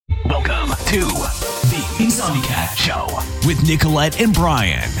to The Insomniac Show with Nicolette and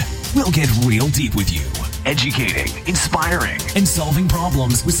Brian. We'll get real deep with you, educating, inspiring, and solving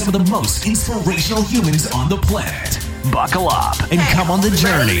problems with some of the most inspirational humans on the planet. Buckle up and come on the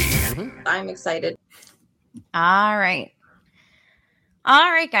journey. I'm excited. All right.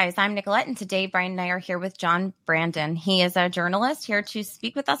 All right, guys, I'm Nicolette, and today Brian and I are here with John Brandon. He is a journalist here to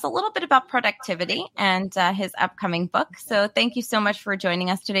speak with us a little bit about productivity and his upcoming book. So thank you so much for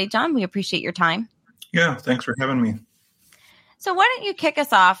joining us today, John. We appreciate your time. Yeah, thanks for having me. So why don't you kick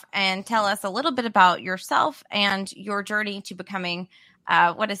us off and tell us a little bit about yourself and your journey to becoming,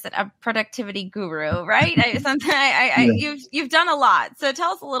 a productivity guru, right? You've done a lot. So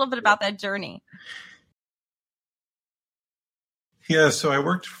tell us a little bit about that journey. Yeah, so I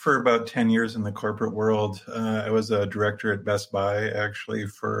worked for about 10 years in the corporate world. I was a director at Best Buy, actually,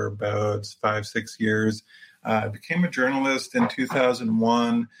 for about 5-6 years. I became a journalist in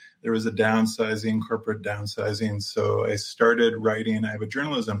 2001. There was a corporate downsizing. So I started writing. I have a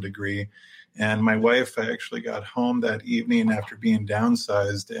journalism degree. And my wife, I actually got home that evening after being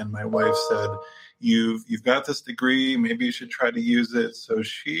downsized. And my wife said, You've got this degree, maybe you should try to use it. So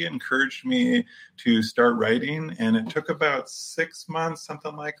she encouraged me to start writing, and it took about 6 months,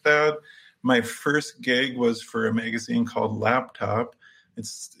 something like that. My first gig was for a magazine called Laptop.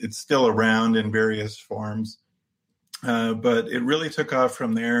 It's still around in various forms. But it really took off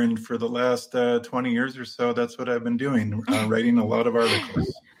from there. And for the last 20 years or so, that's what I've been doing, writing a lot of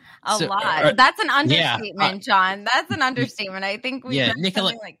articles. A lot. That's an understatement, John. That's an understatement. I think we've done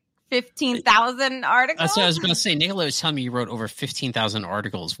something like 15,000 articles. That's what I was going to say. Nicolette was telling me you wrote over 15,000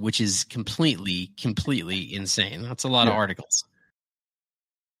 articles, which is completely insane. That's a lot of articles.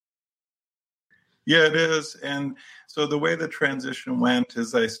 Yeah, it is. And so the way the transition went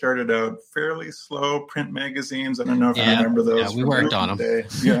is I started out fairly slow, print magazines. I don't know if you remember those. Yeah, we worked on them.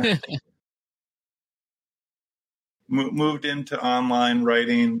 Yeah. Moved into online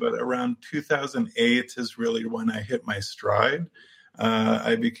writing, but around 2008 is really when I hit my stride.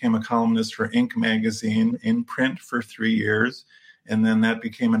 I became a columnist for Inc. magazine in print for 3 years, and then that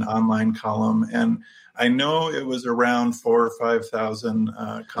became an online column. And I know it was around 4,000 or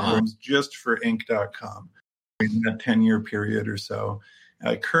 5,000 columns just for Inc.com in that 10-year period or so.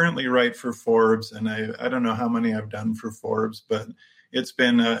 I currently write for Forbes, and I don't know how many I've done for Forbes, but it's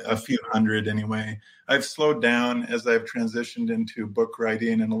been a few hundred anyway. I've slowed down as I've transitioned into book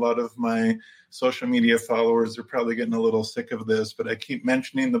writing, and a lot of my social media followers are probably getting a little sick of this, but I keep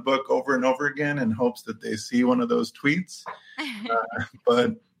mentioning the book over and over again in hopes that they see one of those tweets.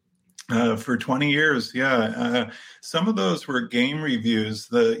 But for 20 years, some of those were game reviews.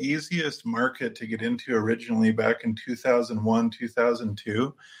 The easiest market to get into originally back in 2001,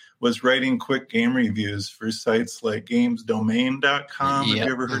 2002 was writing quick game reviews for sites like gamesdomain.com. Have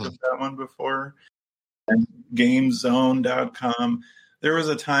you ever heard of that one before? And gamezone.com. There was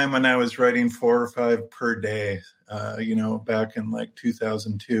a time when I was writing 4 or 5 per day, back in like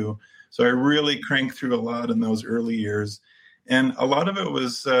 2002. So I really cranked through a lot in those early years. And a lot of it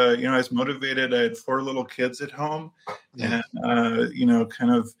was, I was motivated. I had 4 little kids at home and,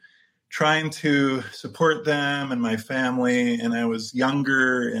 kind of trying to support them and my family. And I was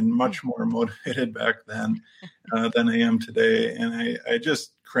younger and much more motivated back then than I am today. And I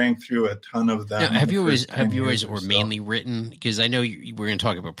just cranked through a ton of them. Now, have you always or mainly written? Because I know we're going to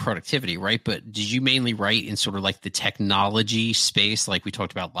talk about productivity, right? But did you mainly write in sort of like the technology space? Like we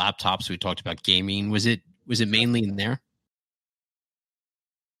talked about laptops, we talked about gaming. Was it mainly in there?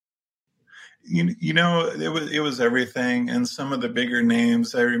 It was everything. And some of the bigger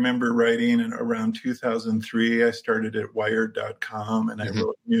names, I remember writing in around 2003, I started at wired.com and I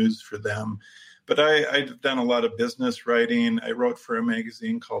wrote news for them. But I've done a lot of business writing. I wrote for a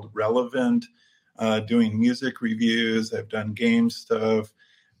magazine called Relevant, doing music reviews. I've done game stuff.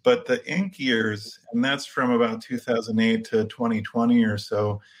 But the Inc. years, and that's from about 2008 to 2020 or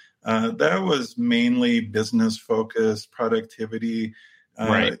so, that was mainly business focused, productivity.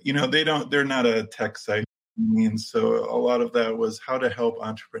 Right. They're not a tech site. So a lot of that was how to help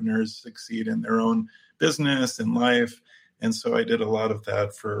entrepreneurs succeed in their own business and life. And so I did a lot of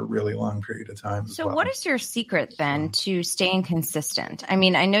that for a really long period of time. So what is your secret then to staying consistent? I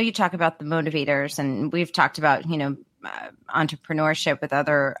mean, I know you talk about the motivators, and we've talked about, entrepreneurship with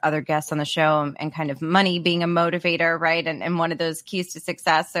other guests on the show, and kind of money being a motivator, right? And one of those keys to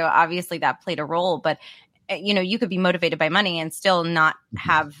success. So obviously that played a role, but you could be motivated by money and still not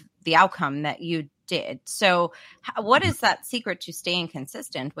have the outcome that you did. So what is that secret to staying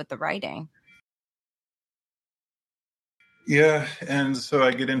consistent with the writing? Yeah. And so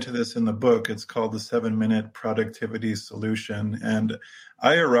I get into this in the book. It's called the 7-Minute Productivity Solution. And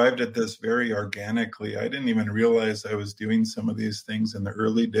I arrived at this very organically. I didn't even realize I was doing some of these things in the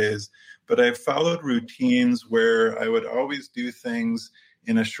early days, but I followed routines where I would always do things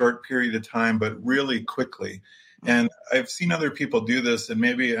in a short period of time, but really quickly. And I've seen other people do this, and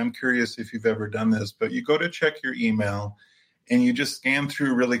maybe I'm curious if you've ever done this, but you go to check your email and you just scan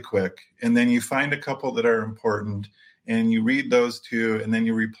through really quick, and then you find a couple that are important and you read those two, and then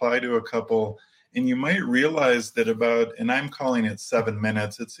you reply to a couple. And you might realize that and I'm calling it 7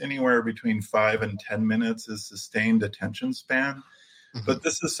 minutes, it's anywhere between 5 and 10 minutes is sustained attention span. Mm-hmm. But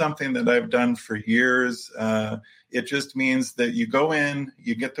this is something that I've done for years. It just means that you go in,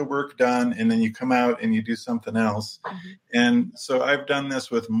 you get the work done, and then you come out and you do something else. Mm-hmm. And so I've done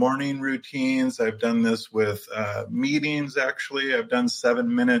this with morning routines. I've done this with meetings, actually. I've done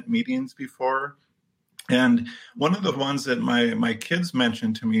 7-minute meetings before. And one of the ones that my kids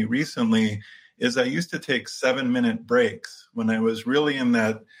mentioned to me recently is I used to take 7-minute breaks when I was really in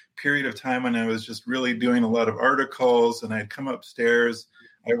that period of time when I was just really doing a lot of articles, and I'd come upstairs.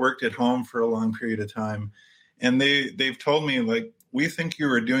 I worked at home for a long period of time. And they've told me, like, we think you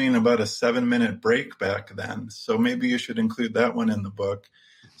were doing about a 7-minute break back then. So maybe you should include that one in the book.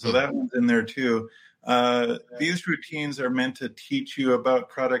 So that one's in there too. These routines are meant to teach you about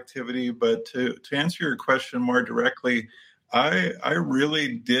productivity, but to answer your question more directly, I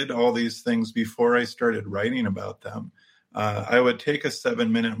really did all these things before I started writing about them. I would take a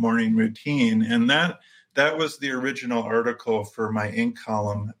 7-minute morning routine, and that was the original article for my Inc.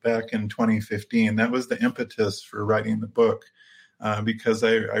 column back in 2015. That was the impetus for writing the book, because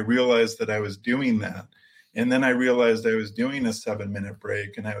I realized that I was doing that. And then I realized I was doing a 7-minute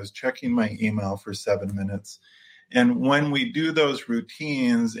break, and I was checking my email for 7 minutes. And when we do those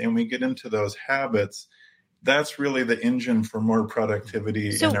routines and we get into those habits, that's really the engine for more productivity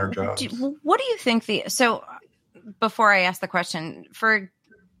in our jobs. What do you think so before I ask the question, for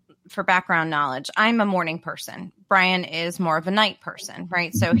background knowledge, I'm a morning person. Brian is more of a night person,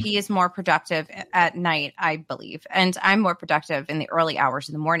 right? So he is more productive at night, I believe, and I'm more productive in the early hours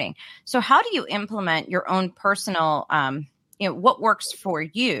of the morning. So how do you implement your own personal, what works for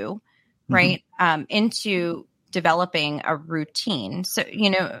you, right, into developing a routine? So,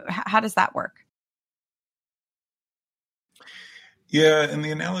 how does that work? Yeah, and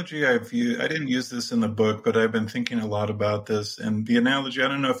the analogy I've used, I didn't use this in the book, but I've been thinking a lot about this. And the analogy, I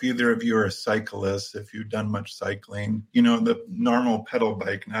don't know if either of you are a cyclist, if you've done much cycling, the normal pedal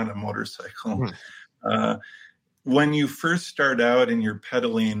bike, not a motorcycle. When you first start out and you're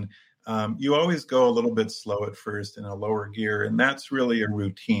pedaling, you always go a little bit slow at first in a lower gear. And that's really a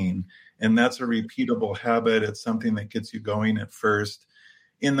routine. And that's a repeatable habit. It's something that gets you going at first.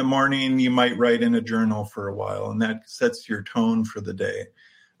 In the morning, you might write in a journal for a while, and that sets your tone for the day.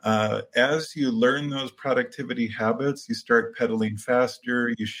 As you learn those productivity habits, you start pedaling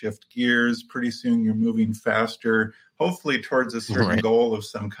faster, you shift gears. Pretty soon you're moving faster, hopefully towards a certain goal of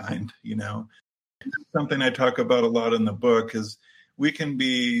some kind. Something I talk about a lot in the book is we can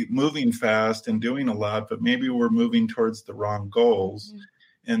be moving fast and doing a lot, but maybe we're moving towards the wrong goals. Mm-hmm.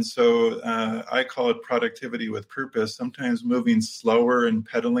 And so I call it productivity with purpose. Sometimes moving slower and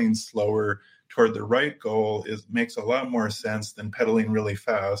pedaling slower toward the right goal makes a lot more sense than pedaling really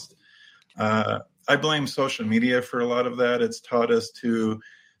fast. I blame social media for a lot of that. It's taught us to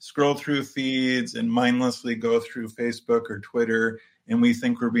scroll through feeds and mindlessly go through Facebook or Twitter, and we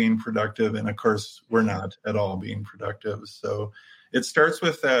think we're being productive. And of course, we're not at all being productive. So it starts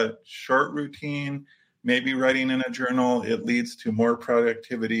with that short routine. Maybe writing in a journal, it leads to more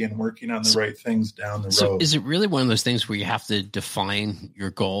productivity and working on the right things down the road. So is it really one of those things where you have to define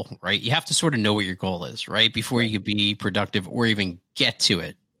your goal, right? You have to sort of know what your goal is, right? Before you could be productive or even get to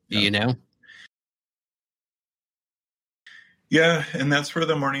it, Yeah, and that's where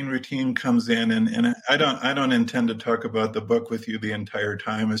the morning routine comes in. And I don't intend to talk about the book with you the entire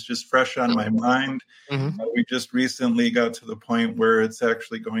time. It's just fresh on my mind. Mm-hmm. We just recently got to the point where it's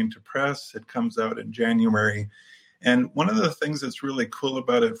actually going to press. It comes out in January. And one of the things that's really cool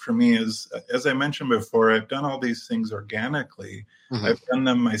about it for me is, as I mentioned before, I've done all these things organically. Mm-hmm. I've done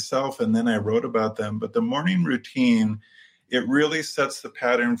them myself, and then I wrote about them. But the morning routine, it really sets the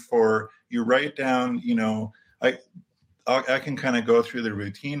pattern for you write down, I can kind of go through the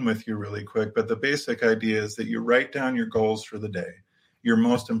routine with you really quick, but the basic idea is that you write down your goals for the day, your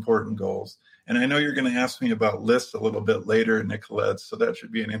most important goals. And I know you're going to ask me about lists a little bit later, Nicolette, so that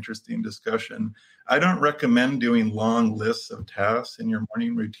should be an interesting discussion. I don't recommend doing long lists of tasks in your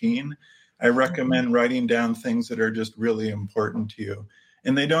morning routine. I recommend writing down things that are just really important to you.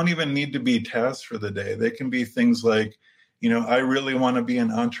 And they don't even need to be tasks for the day. They can be things like, I really want to be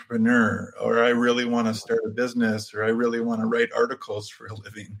an entrepreneur, or I really want to start a business, or I really want to write articles for a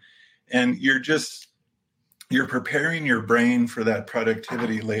living. And you're preparing your brain for that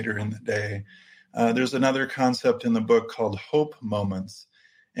productivity later in the day. There's another concept in the book called hope moments.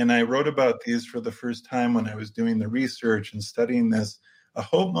 And I wrote about these for the first time when I was doing the research and studying this. A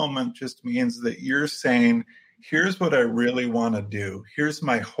hope moment just means that you're saying, here's what I really want to do. Here's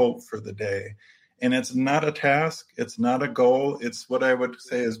my hope for the day. And it's not a task. It's not a goal. It's what I would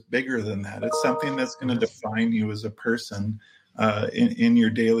say is bigger than that. It's something that's going to define you as a person in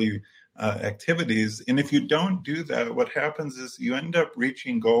your daily activities. And if you don't do that, what happens is you end up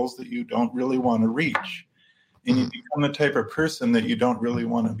reaching goals that you don't really want to reach. And you become the type of person that you don't really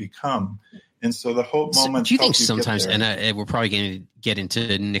want to become. And so the hope moment. Do you think sometimes, and we're probably going to get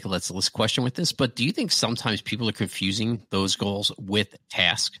into Nicolette's list question with this, but do you think sometimes people are confusing those goals with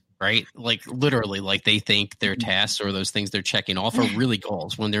tasks? Right? Like literally, like they think their tasks or those things they're checking off are really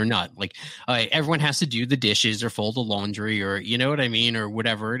goals when they're not. Like everyone has to do the dishes or fold the laundry or you know what I mean, or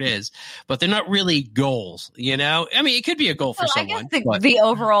whatever it is, but they're not really goals, I mean, it could be a goal for someone. I guess the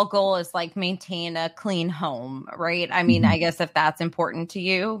overall goal is like maintain a clean home, right? I mean, I guess if that's important to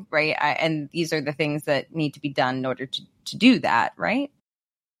you, right? And these are the things that need to be done in order to do that, right?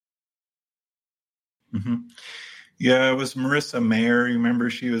 Mm-hmm. Yeah, it was Marissa Mayer. You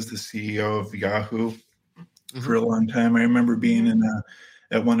remember she was the CEO of Yahoo for a long time. I remember being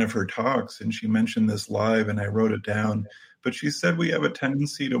at one of her talks, and she mentioned this live, and I wrote it down. But she said we have a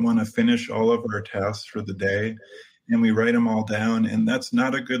tendency to want to finish all of our tasks for the day, and we write them all down. And that's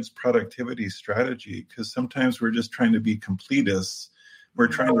not a good productivity strategy, because sometimes we're just trying to be completists. We're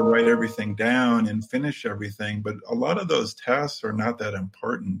trying to write everything down and finish everything. But a lot of those tasks are not that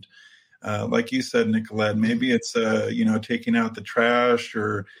important. Like you said, Nicolette, maybe it's, taking out the trash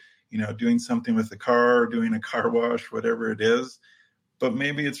or, doing something with the car, doing a car wash, whatever it is. But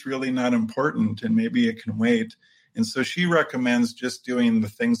maybe it's really not important and maybe it can wait. And so she recommends just doing the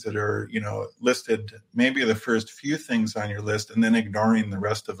things that are, listed, maybe the first few things on your list and then ignoring the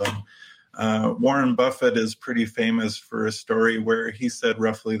rest of them. Warren Buffett is pretty famous for a story where he said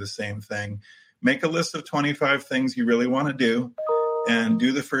roughly the same thing. Make a list of 25 things you really want to do. And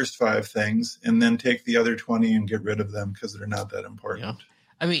do the first 5 things, and then take the other 20 and get rid of them because they're not that important. Yeah.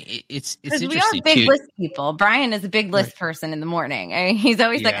 I mean, it's interesting. We are big list people. Brian is a big list person in the morning. I mean, he's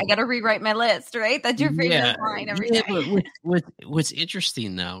always like, I got to rewrite my list, right? That's your favorite line every day. But what's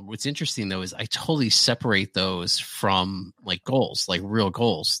interesting though is I totally separate those from like goals, like real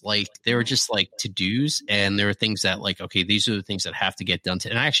goals. Like they were just like to-dos, and there are things that like, okay, these are the things that have to get done.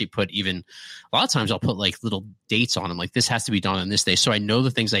 And I actually put even a lot of times I'll put like little dates on them, like this has to be done on this day. So I know the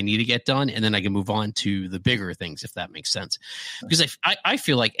things I need to get done, and then I can move on to the bigger things, if that makes sense. Because I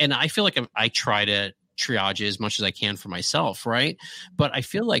feel like I try to triage as much as I can for myself, right? But I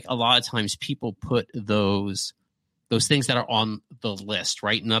feel like a lot of times people put those things that are on the list,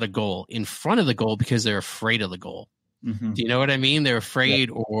 right, not a goal, in front of the goal because they're afraid of the goal. Mm-hmm. Do you know what I mean? They're afraid,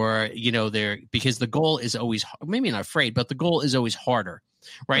 or they're because the goal is always, maybe not afraid, but the goal is always harder,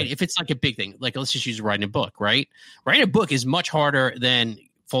 right? If it's like a big thing, like let's just use writing a book, right? Writing a book is much harder than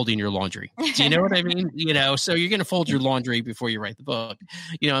folding your laundry. Do you know what I mean? So you're going to fold your laundry before you write the book.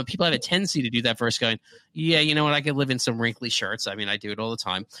 People have a tendency to do that first going, yeah, you know what? I could live in some wrinkly shirts. I mean, I do it all the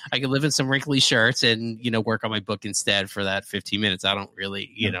time. I could live in some wrinkly shirts and, work on my book instead for that 15 minutes. I don't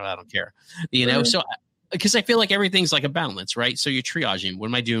really, I don't care, so because I feel like everything's like a balance, right? So you're triaging. What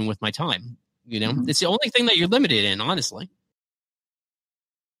am I doing with my time? It's the only thing that you're limited in, honestly.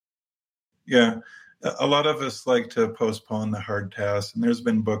 Yeah. A lot of us like to postpone the hard tasks, and there's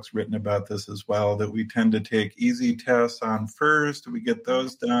been books written about this as well, that we tend to take easy tasks on first. We get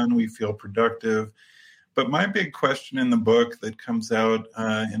those done. We feel productive. But my big question in the book that comes out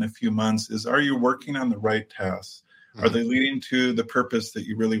in a few months is, are you working on the right tasks? Mm-hmm. Are they leading to the purpose that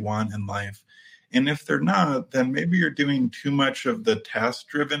you really want in life? And if they're not, then maybe you're doing too much of the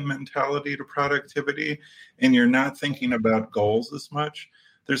task-driven mentality to productivity, and you're not thinking about goals as much.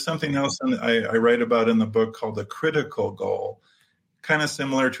 There's something else I write about in the book called a critical goal, kind of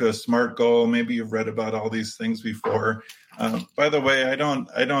similar to a SMART goal. Maybe you've read about all these things before. By the way, I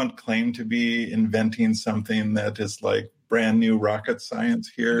don't claim to be inventing something that is like brand new rocket science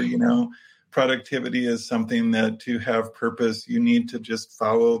here. Productivity is something that, to have purpose, you need to just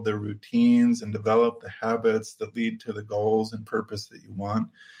follow the routines and develop the habits that lead to the goals and purpose that you want.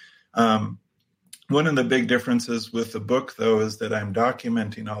 One of the big differences with the book, though, is that I'm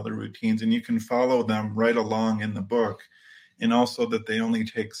documenting all the routines, and you can follow them right along in the book, and also that they only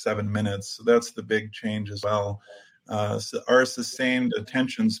take 7 minutes. So that's the big change as well. So our sustained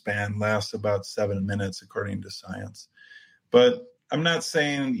attention span lasts about 7 minutes, according to science. But I'm not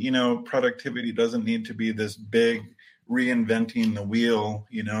saying, productivity doesn't need to be this big reinventing the wheel.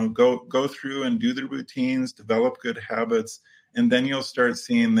 Go through and do the routines, develop good habits, and then you'll start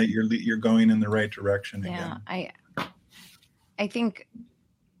seeing that you're going in the right direction again. I think,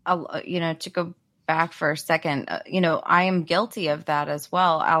 to go back for a second, I am guilty of that as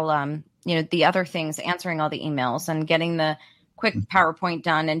well. I'll, the other things, answering all the emails and getting the quick PowerPoint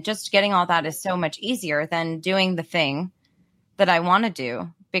done, and just getting all that is so much easier than doing the thing that I want to do,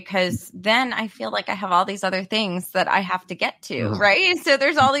 because then I feel like I have all these other things that I have to get to, right? So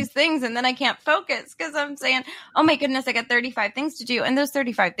there's all these things, and then I can't focus because I'm saying, oh my goodness, I got 35 things to do. And those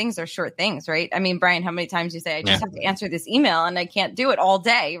 35 things are short things, right? I mean, Brian, how many times you say, I just have to answer this email and I can't do it all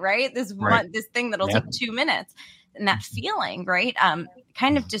day, right? This thing that'll take 2 minutes. And that feeling, right,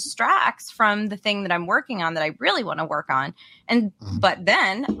 kind of distracts from the thing that I'm working on that I really want to work on. But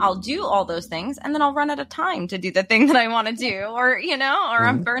then I'll do all those things, and then I'll run out of time to do the thing that I want to do, or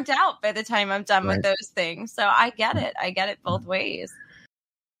I'm burnt out by the time I'm done with those things. So I get it. I get it both ways.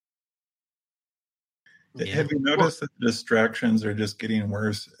 Have you noticed that distractions are just getting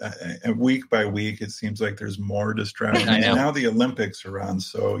worse? Week by week, it seems like there's more distractions. Now the Olympics are on,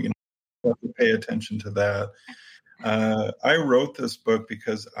 so you have to pay attention to that. I wrote this book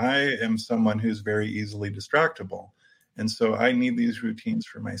because I am someone who's very easily distractible. And so I need these routines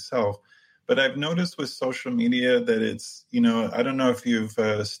for myself. But I've noticed with social media that it's, I don't know if you've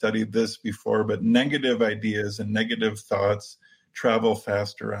studied this before, but negative ideas and negative thoughts travel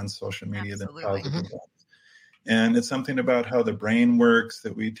faster on social media than positive ones. And it's something about how the brain works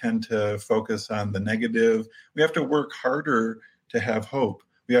that we tend to focus on the negative. We have to work harder to have hope.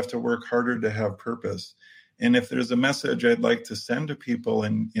 We have to work harder to have purpose. And if there's a message I'd like to send to people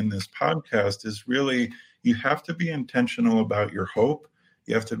in this podcast, is really, you have to be intentional about your hope.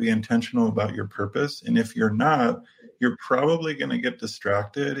 You have to be intentional about your purpose. And if you're not, you're probably going to get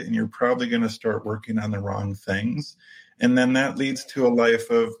distracted, and you're probably going to start working on the wrong things. And then that leads to a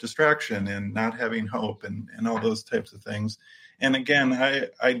life of distraction and not having hope and all those types of things. And again,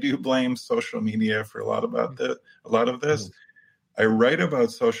 I do blame social media for a lot of this. I write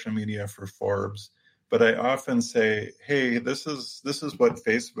about social media for Forbes, but I often say, hey, this is what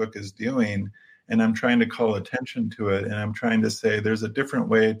Facebook is doing, and I'm trying to call attention to it, and I'm trying to say there's a different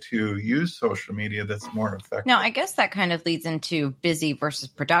way to use social media that's more effective. Now, I guess that kind of leads into busy versus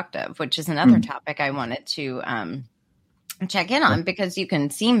productive, which is another topic I wanted to check in on, because you can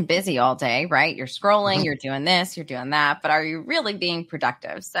seem busy all day, right? You're scrolling, you're doing this, you're doing that, but are you really being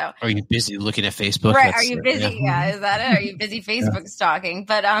productive? So are you busy looking at Facebook? Right. Are you busy? Yeah. Is that it? Are you busy Facebook stalking?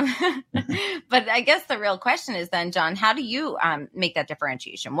 But but I guess the real question is then, John, how do you make that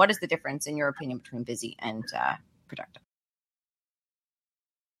differentiation? What is the difference in your opinion between busy and productive?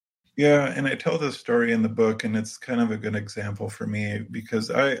 Yeah, and I tell this story in the book, and it's kind of a good example for me,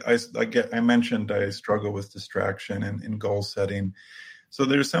 because I mentioned I struggle with distraction and goal setting. So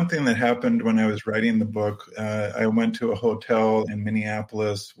there's something that happened when I was writing the book. I went to a hotel in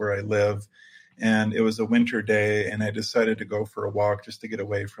Minneapolis where I live, and it was a winter day, and I decided to go for a walk just to get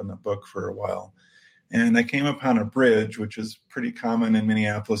away from the book for a while. And I came upon a bridge, which is pretty common in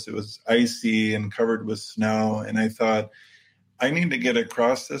Minneapolis. It was icy and covered with snow, and I thought, I need to get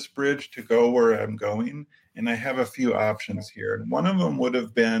across this bridge to go where I'm going, and I have a few options here. And one of them would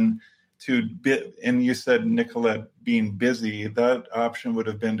have been and you said, Nicolette, being busy, that option would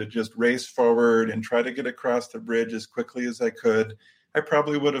have been to just race forward and try to get across the bridge as quickly as I could. I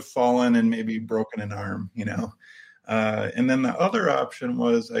probably would have fallen and maybe broken an arm, And then the other option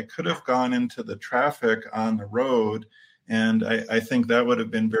was I could have gone into the traffic on the road, and I think that would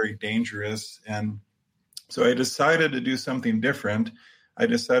have been very dangerous. And so I decided to do something different. I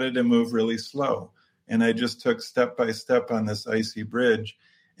decided to move really slow, and I just took step by step on this icy bridge.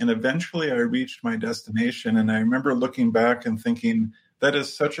 And eventually I reached my destination, and I remember looking back and thinking, that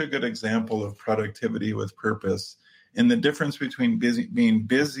is such a good example of productivity with purpose. And the difference between being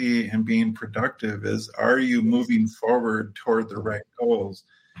busy and being productive is, are you moving forward toward the right goals?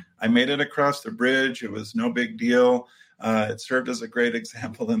 I made it across the bridge. It was no big deal. It served as a great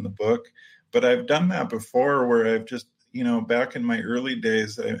example in the book. But I've done that before, where I've just, back in my early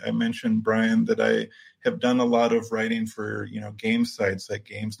days, I mentioned, Brian, that I have done a lot of writing for, game sites like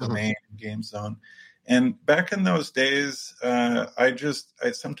Games Domain and Game Zone. And back in those days,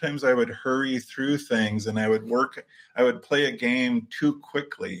 sometimes I would hurry through things, and I would play a game too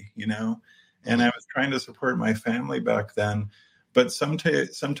quickly, and I was trying to support my family back then. But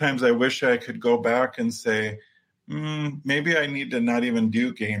sometimes I wish I could go back and say, maybe I need to not even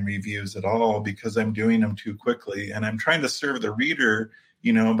do game reviews at all, because I'm doing them too quickly, and I'm trying to serve the reader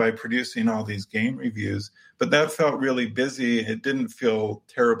by producing all these game reviews. But that felt really busy. It didn't feel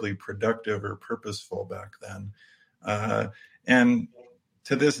terribly productive or purposeful back then. And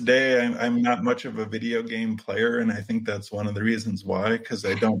to this day, I'm not much of a video game player, and I think that's one of the reasons why, because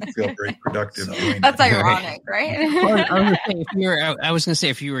I don't feel very productive doing That's it. ironic, right? I was going to say,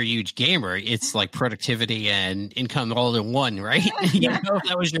 if you were a huge gamer, it's like productivity and income all in one, right? If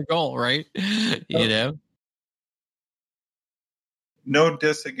that was your goal, right? No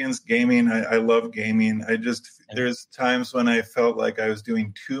diss against gaming. I love gaming. There's times when I felt like I was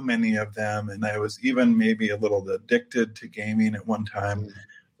doing too many of them, and I was even maybe a little addicted to gaming at one time.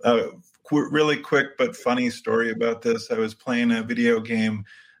 Really quick but funny story about this. I was playing a video game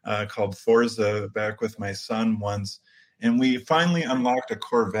called Forza back with my son once, and we finally unlocked a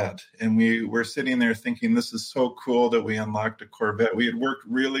Corvette. And we were sitting there thinking, this is so cool that we unlocked a Corvette. We had worked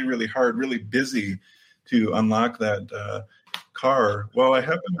really, really hard, really busy to unlock that car. Well, I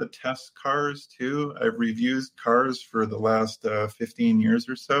happen to test cars too. I've reviewed cars for the last 15 years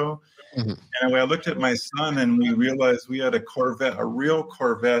or so. Mm-hmm. And I looked at my son and we realized we had a Corvette, a real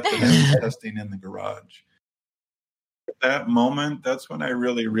Corvette that I was testing in the garage. At that moment, that's when I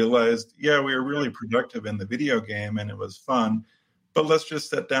really realized, we were really productive in the video game and it was fun. But let's just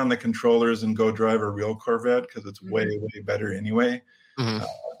set down the controllers and go drive a real Corvette because it's way, way better anyway. Mm-hmm.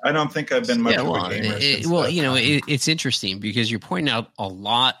 I don't think I've been much of a gamer. It's interesting because you're pointing out a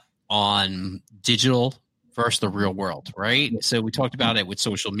lot on digital versus the real world, right? So we talked about it with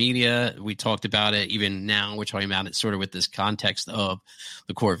social media. We talked about it even now. We're talking about it sort of with this context of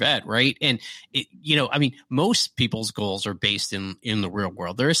the Corvette, right? And most people's goals are based in the real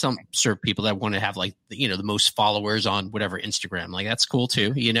world. There are some sort of people that want to have the most followers on whatever Instagram. Like that's cool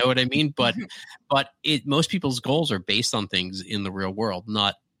too. You know what I mean? But most people's goals are based on things in the real world,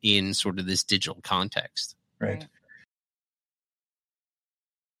 not in sort of this digital context. Right.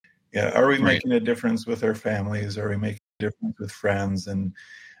 Yeah. Are we making a difference with our families? Are we making a difference with friends? And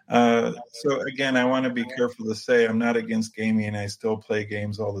so again, I want to be careful to say I'm not against gaming. I still play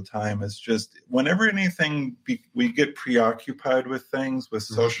games all the time. It's just whenever we get preoccupied with things, with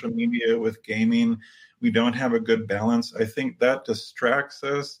social media, with gaming, we don't have a good balance. I think that distracts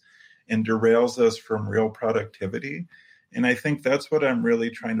us and derails us from real productivity. And I think that's what I'm really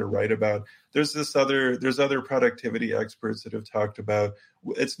trying to write about. There's other productivity experts that have talked about,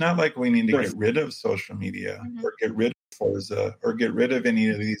 it's not like we need to get rid of social media or get rid of Forza or get rid of any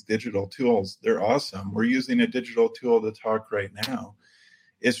of these digital tools. They're awesome. We're using a digital tool to talk right now.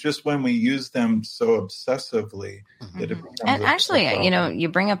 It's just when we use them so obsessively that it becomes. And actually, you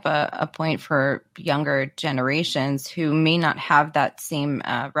bring up a point for younger generations who may not have that same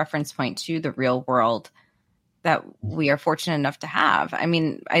reference point to the real world that we are fortunate enough to have. I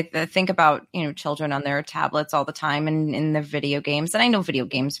mean, I think about, children on their tablets all the time and in the video games. And I know video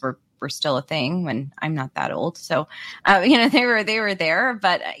games were still a thing when I'm not that old. So, they were there.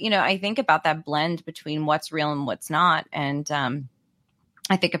 But, I think about that blend between what's real and what's not. And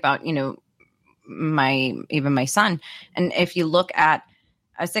I think about, my son. And if you look at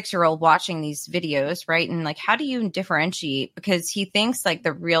a 6-year-old watching these videos, right? And how do you differentiate? Because he thinks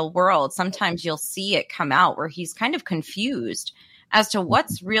the real world, sometimes you'll see it come out where he's kind of confused as to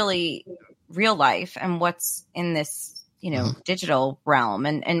what's really real life and what's in this, digital realm.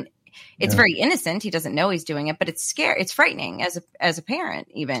 And it's very innocent. He doesn't know he's doing it, but it's scary. It's frightening as a parent,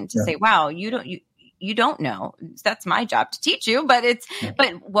 even to say, wow, you don't know. That's my job to teach you, but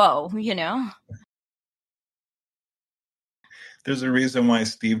but whoa, There's a reason why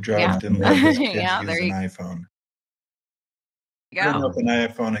Steve Jobs didn't let his kids use an iPhone. I don't know if an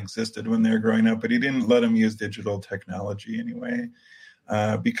iPhone existed when they were growing up, but he didn't let them use digital technology anyway,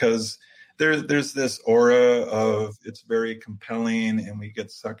 because there's this aura of it's very compelling and we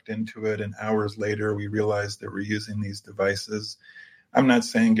get sucked into it. And hours later, we realize that we're using these devices. I'm not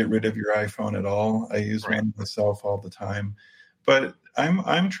saying get rid of your iPhone at all. I use one myself all the time. But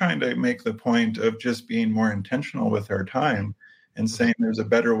I'm trying to make the point of just being more intentional with our time and saying there's a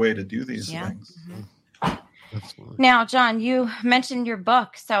better way to do these things. Now, John, you mentioned your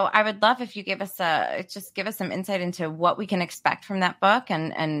book. So I would love if you give us some insight into what we can expect from that book.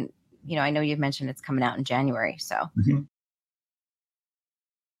 And I know you've mentioned it's coming out in January. So.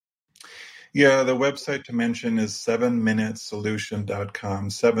 Yeah, the website to mention is 7minutesolution.com,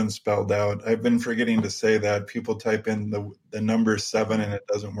 7 spelled out. I've been forgetting to say that. People type in the number 7 and it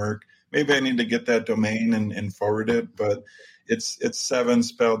doesn't work. Maybe I need to get that domain and forward it, but it's 7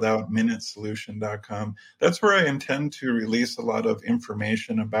 spelled out, minutesolution.com. That's where I intend to release a lot of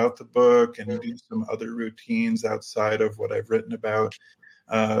information about the book and do some other routines outside of what I've written about.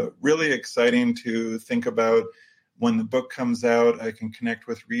 Really exciting to think about when the book comes out, I can connect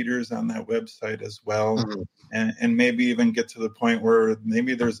with readers on that website as well. Mm-hmm. And maybe even get to the point where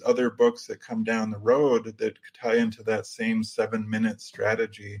maybe there's other books that come down the road that tie into that same 7-minute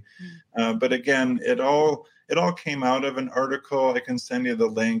strategy. Mm-hmm. But again, it all came out of an article. I can send you the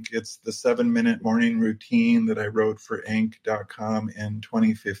link. It's the 7-minute morning routine that I wrote for Inc.com in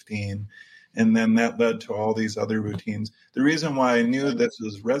 2015. And then that led to all these other routines. The reason why I knew this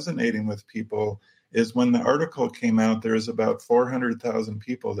was resonating with people is when the article came out, there was about 400,000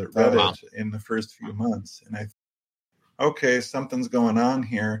 people that read it in the first few months. And I thought, okay, something's going on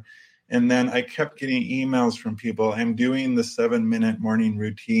here. And then I kept getting emails from people. I'm doing the 7-minute morning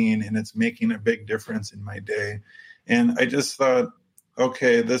routine and it's making a big difference in my day. And I just thought,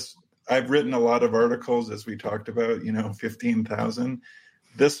 okay, I've written a lot of articles, as we talked about, 15,000.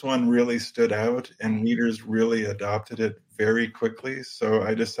 This one really stood out and readers really adopted it very quickly. So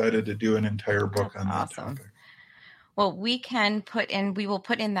I decided to do an entire book on that topic. Well, we will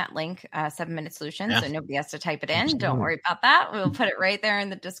put in that link, 7-Minute Solutions, so nobody has to type it in. Absolutely. Don't worry about that. We'll put it right there in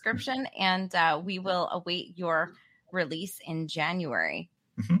the description, and we will await your release in January.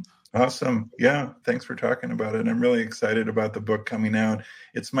 Mm-hmm. Awesome. Yeah. Thanks for talking about it. I'm really excited about the book coming out.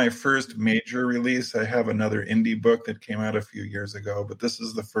 It's my first major release. I have another indie book that came out a few years ago, but this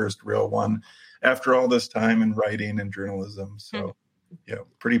is the first real one after all this time in writing and journalism. So yeah,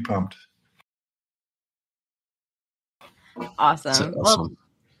 pretty pumped. Awesome. Well,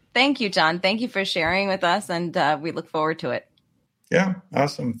 thank you, John. Thank you for sharing with us, and we look forward to it. Yeah.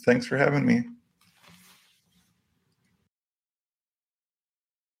 Awesome. Thanks for having me.